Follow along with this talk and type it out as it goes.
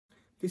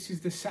This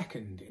is the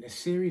second in a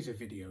series of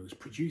videos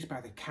produced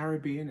by the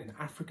Caribbean and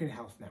African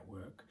Health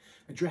Network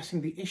addressing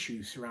the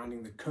issues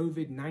surrounding the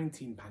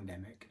COVID-19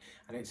 pandemic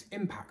and its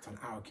impact on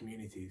our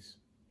communities.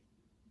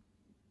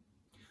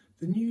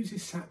 The news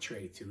is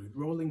saturated with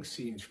rolling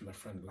scenes from the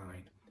front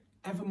line,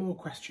 ever more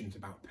questions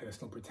about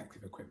personal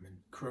protective equipment,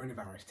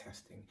 coronavirus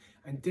testing,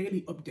 and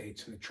daily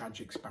updates on the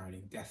tragic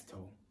spiralling death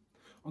toll.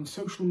 On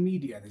social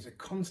media, there's a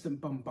constant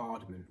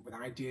bombardment with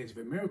ideas of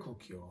a miracle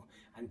cure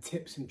and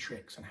tips and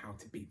tricks on how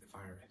to beat the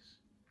virus.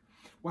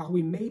 While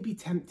we may be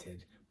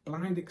tempted,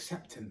 blind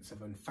acceptance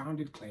of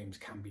unfounded claims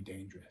can be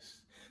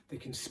dangerous. They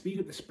can speed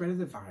up the spread of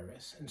the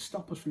virus and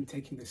stop us from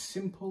taking the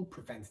simple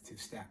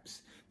preventative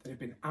steps that have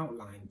been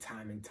outlined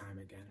time and time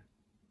again.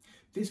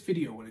 This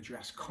video will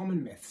address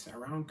common myths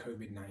around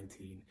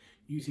COVID-19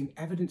 using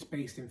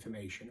evidence-based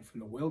information from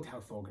the World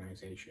Health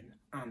Organization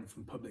and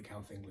from Public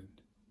Health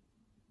England.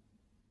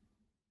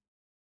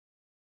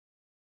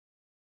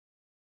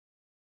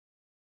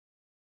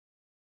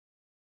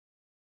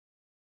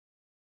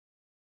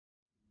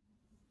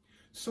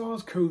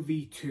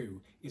 SARS-CoV-2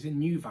 is a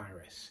new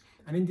virus,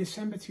 and in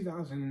December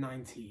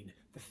 2019,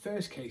 the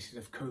first cases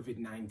of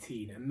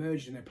COVID-19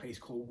 emerged in a place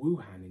called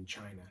Wuhan in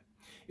China.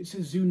 It's a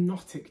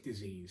zoonotic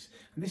disease,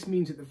 and this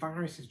means that the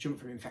virus has jumped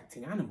from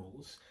infecting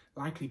animals,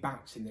 likely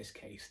bats in this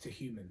case, to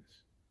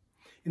humans.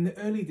 In the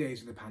early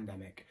days of the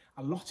pandemic,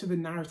 a lot of the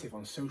narrative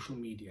on social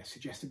media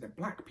suggested that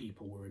black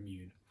people were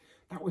immune.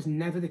 That was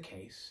never the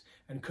case,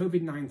 and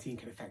COVID-19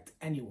 can affect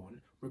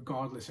anyone,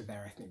 regardless of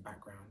their ethnic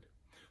background.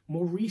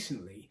 More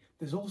recently,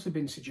 there's also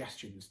been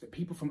suggestions that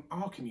people from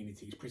our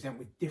communities present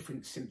with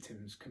different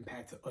symptoms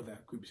compared to other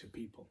groups of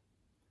people.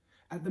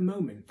 At the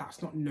moment,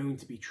 that's not known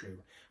to be true,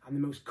 and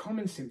the most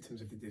common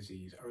symptoms of the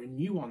disease are a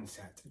new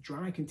onset,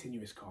 dry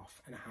continuous cough,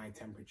 and a high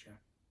temperature.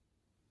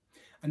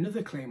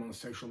 Another claim on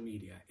social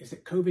media is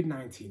that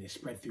COVID-19 is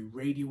spread through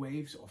radio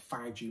waves or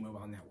 5G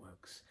mobile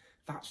networks.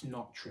 That's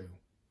not true.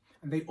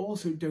 And they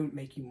also don't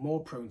make you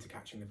more prone to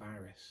catching the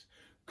virus.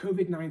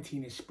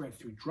 COVID-19 is spread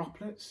through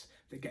droplets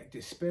that get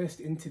dispersed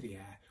into the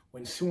air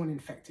when someone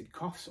infected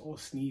coughs or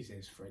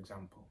sneezes, for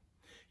example.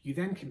 You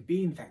then can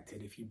be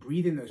infected if you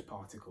breathe in those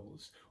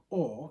particles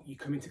or you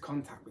come into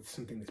contact with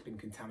something that's been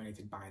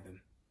contaminated by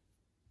them.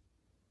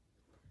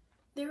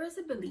 There is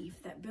a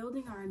belief that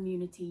building our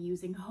immunity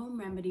using home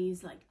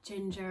remedies like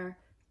ginger,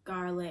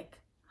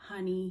 garlic,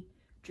 honey,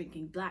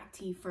 drinking black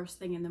tea first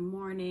thing in the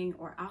morning,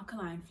 or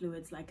alkaline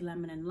fluids like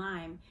lemon and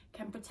lime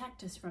can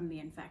protect us from the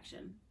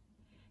infection.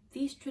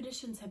 These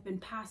traditions have been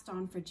passed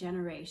on for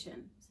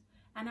generations,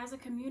 and as a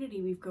community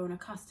we've grown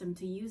accustomed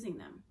to using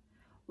them.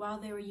 While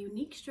they're a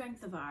unique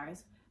strength of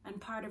ours and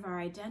part of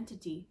our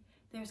identity,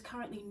 there's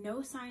currently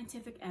no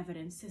scientific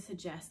evidence to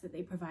suggest that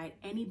they provide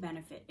any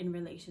benefit in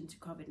relation to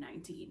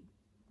COVID-19.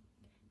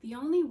 The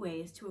only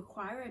ways to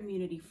acquire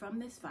immunity from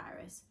this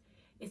virus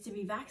is to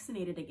be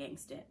vaccinated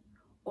against it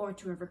or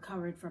to have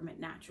recovered from it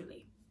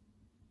naturally.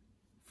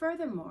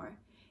 Furthermore,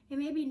 it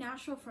may be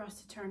natural for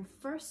us to turn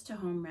first to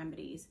home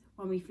remedies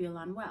when we feel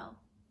unwell.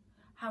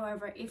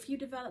 However, if you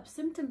develop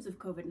symptoms of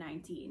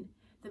COVID-19,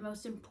 the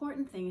most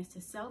important thing is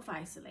to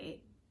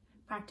self-isolate,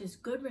 practice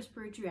good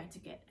respiratory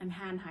etiquette and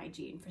hand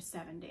hygiene for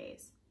 7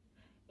 days.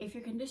 If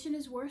your condition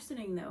is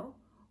worsening though,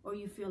 or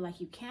you feel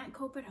like you can't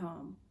cope at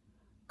home,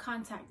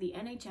 contact the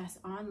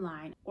NHS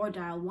online or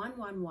dial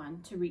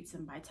 111 to reach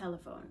them by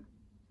telephone.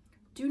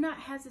 Do not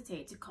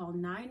hesitate to call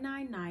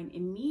 999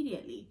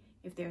 immediately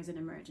if there's an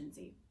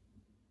emergency.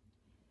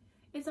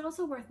 It's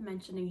also worth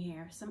mentioning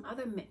here some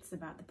other myths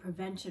about the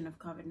prevention of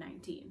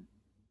COVID-19.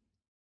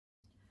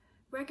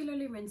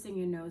 Regularly rinsing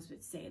your nose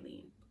with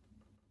saline.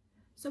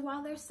 So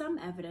while there's some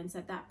evidence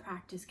that that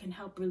practice can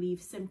help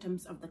relieve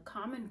symptoms of the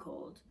common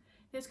cold,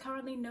 there's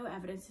currently no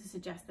evidence to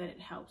suggest that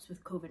it helps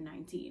with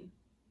COVID-19.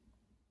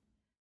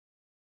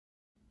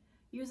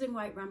 Using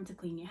white rum to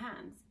clean your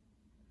hands.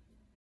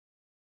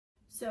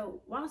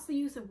 So whilst the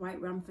use of white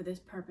rum for this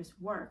purpose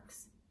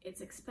works, it's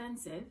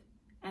expensive,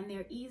 and there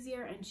are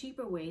easier and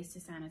cheaper ways to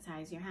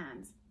sanitize your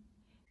hands.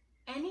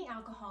 Any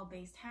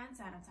alcohol-based hand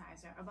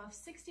sanitizer above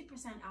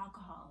 60%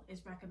 alcohol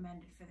is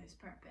recommended for this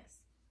purpose,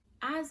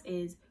 as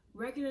is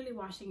regularly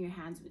washing your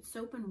hands with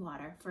soap and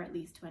water for at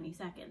least 20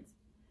 seconds.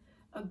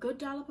 A good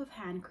dollop of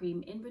hand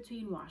cream in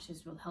between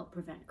washes will help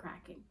prevent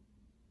cracking.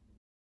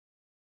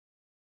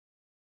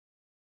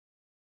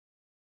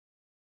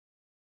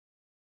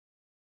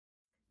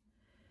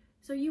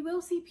 So you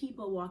will see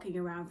people walking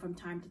around from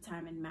time to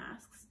time in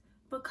masks,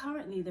 but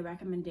currently the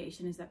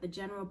recommendation is that the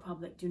general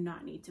public do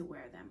not need to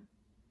wear them.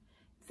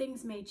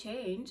 Things may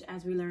change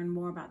as we learn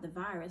more about the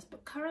virus,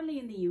 but currently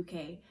in the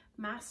UK,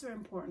 masks are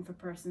important for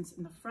persons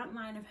in the front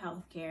line of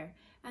healthcare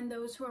and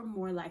those who are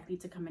more likely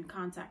to come in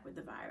contact with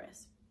the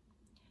virus.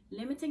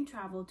 Limiting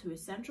travel to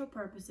essential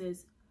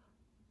purposes,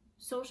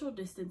 social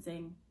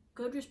distancing,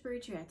 good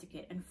respiratory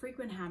etiquette, and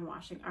frequent hand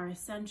washing are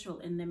essential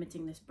in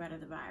limiting the spread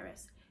of the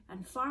virus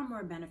and far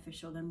more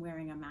beneficial than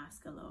wearing a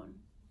mask alone.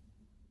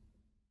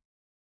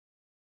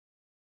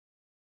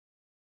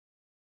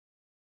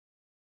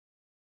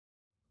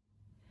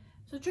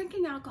 So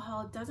drinking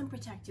alcohol doesn't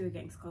protect you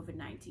against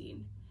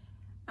COVID-19.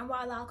 And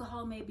while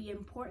alcohol may be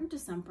important to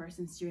some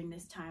persons during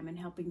this time in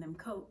helping them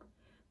cope,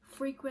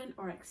 frequent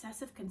or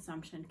excessive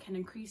consumption can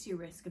increase your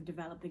risk of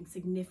developing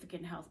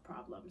significant health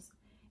problems.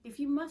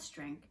 If you must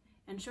drink,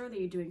 ensure that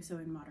you're doing so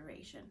in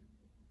moderation.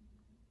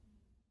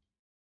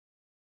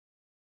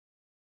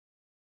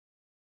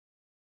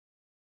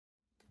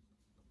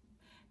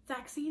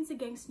 Vaccines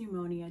against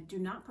pneumonia do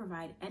not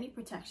provide any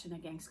protection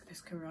against this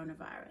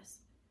coronavirus.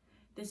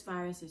 This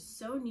virus is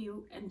so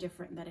new and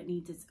different that it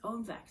needs its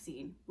own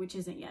vaccine, which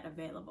isn't yet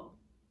available.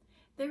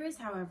 There is,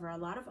 however, a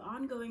lot of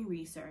ongoing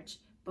research,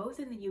 both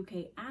in the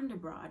UK and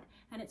abroad,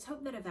 and it's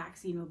hoped that a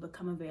vaccine will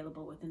become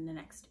available within the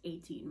next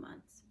 18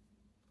 months.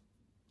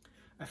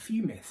 A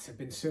few myths have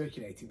been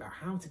circulating about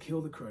how to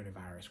kill the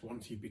coronavirus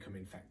once you've become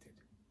infected.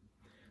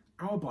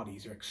 Our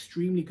bodies are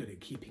extremely good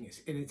at keeping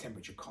its inner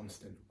temperature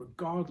constant,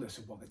 regardless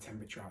of what the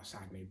temperature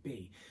outside may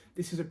be.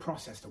 This is a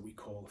process that we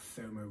call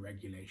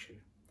thermoregulation.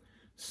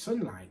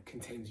 Sunlight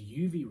contains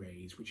UV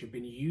rays which have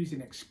been used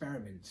in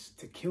experiments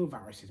to kill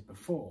viruses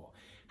before.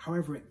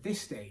 However, at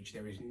this stage,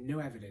 there is no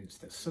evidence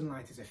that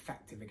sunlight is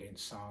effective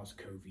against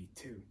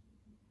SARS-CoV-2.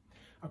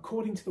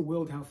 According to the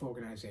World Health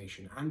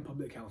Organization and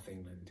Public Health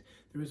England,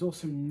 there is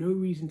also no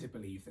reason to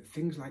believe that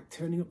things like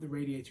turning up the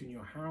radiator in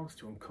your house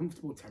to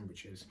uncomfortable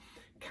temperatures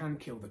can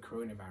kill the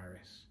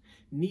coronavirus.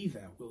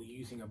 Neither will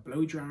using a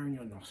blow dryer in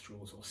your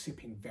nostrils or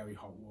sipping very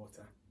hot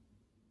water.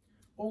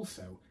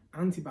 Also,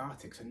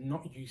 antibiotics are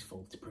not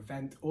useful to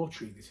prevent or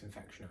treat this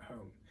infection at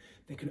home.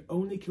 They can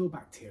only kill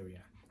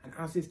bacteria, and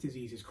as this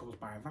disease is caused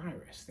by a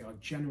virus, they are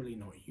generally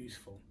not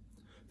useful.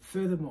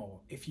 Furthermore,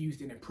 if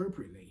used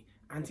inappropriately,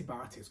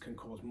 antibiotics can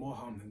cause more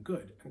harm than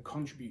good and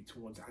contribute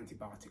towards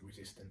antibiotic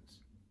resistance.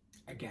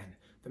 Again,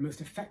 the most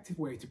effective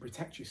way to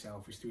protect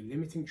yourself is through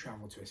limiting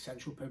travel to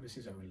essential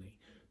purposes only,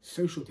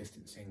 social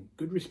distancing,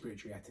 good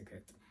respiratory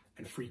etiquette,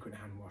 and frequent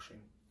hand washing.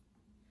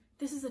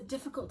 This is a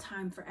difficult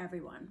time for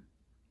everyone,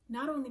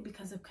 not only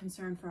because of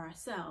concern for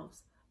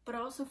ourselves, but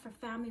also for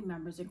family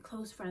members and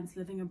close friends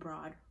living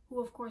abroad,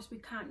 who of course we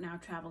can't now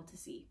travel to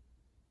see.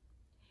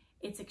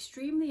 It's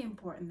extremely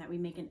important that we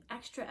make an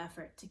extra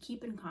effort to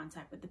keep in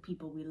contact with the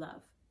people we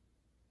love.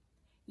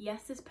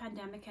 Yes, this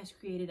pandemic has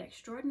created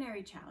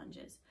extraordinary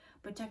challenges,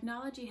 but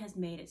technology has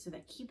made it so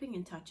that keeping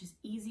in touch is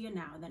easier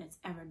now than it's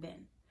ever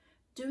been.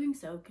 Doing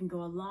so can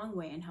go a long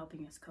way in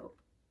helping us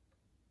cope.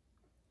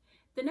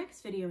 The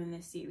next video in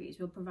this series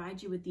will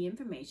provide you with the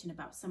information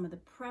about some of the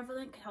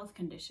prevalent health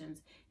conditions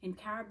in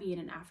Caribbean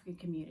and African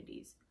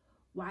communities,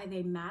 why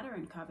they matter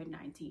in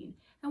COVID-19,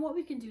 and what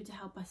we can do to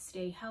help us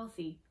stay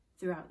healthy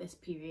throughout this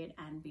period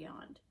and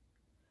beyond.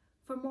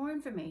 For more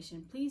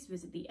information, please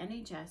visit the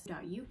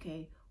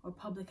nhs.uk or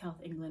Public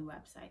Health England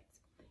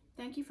websites.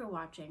 Thank you for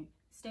watching.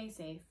 Stay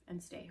safe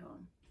and stay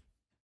home.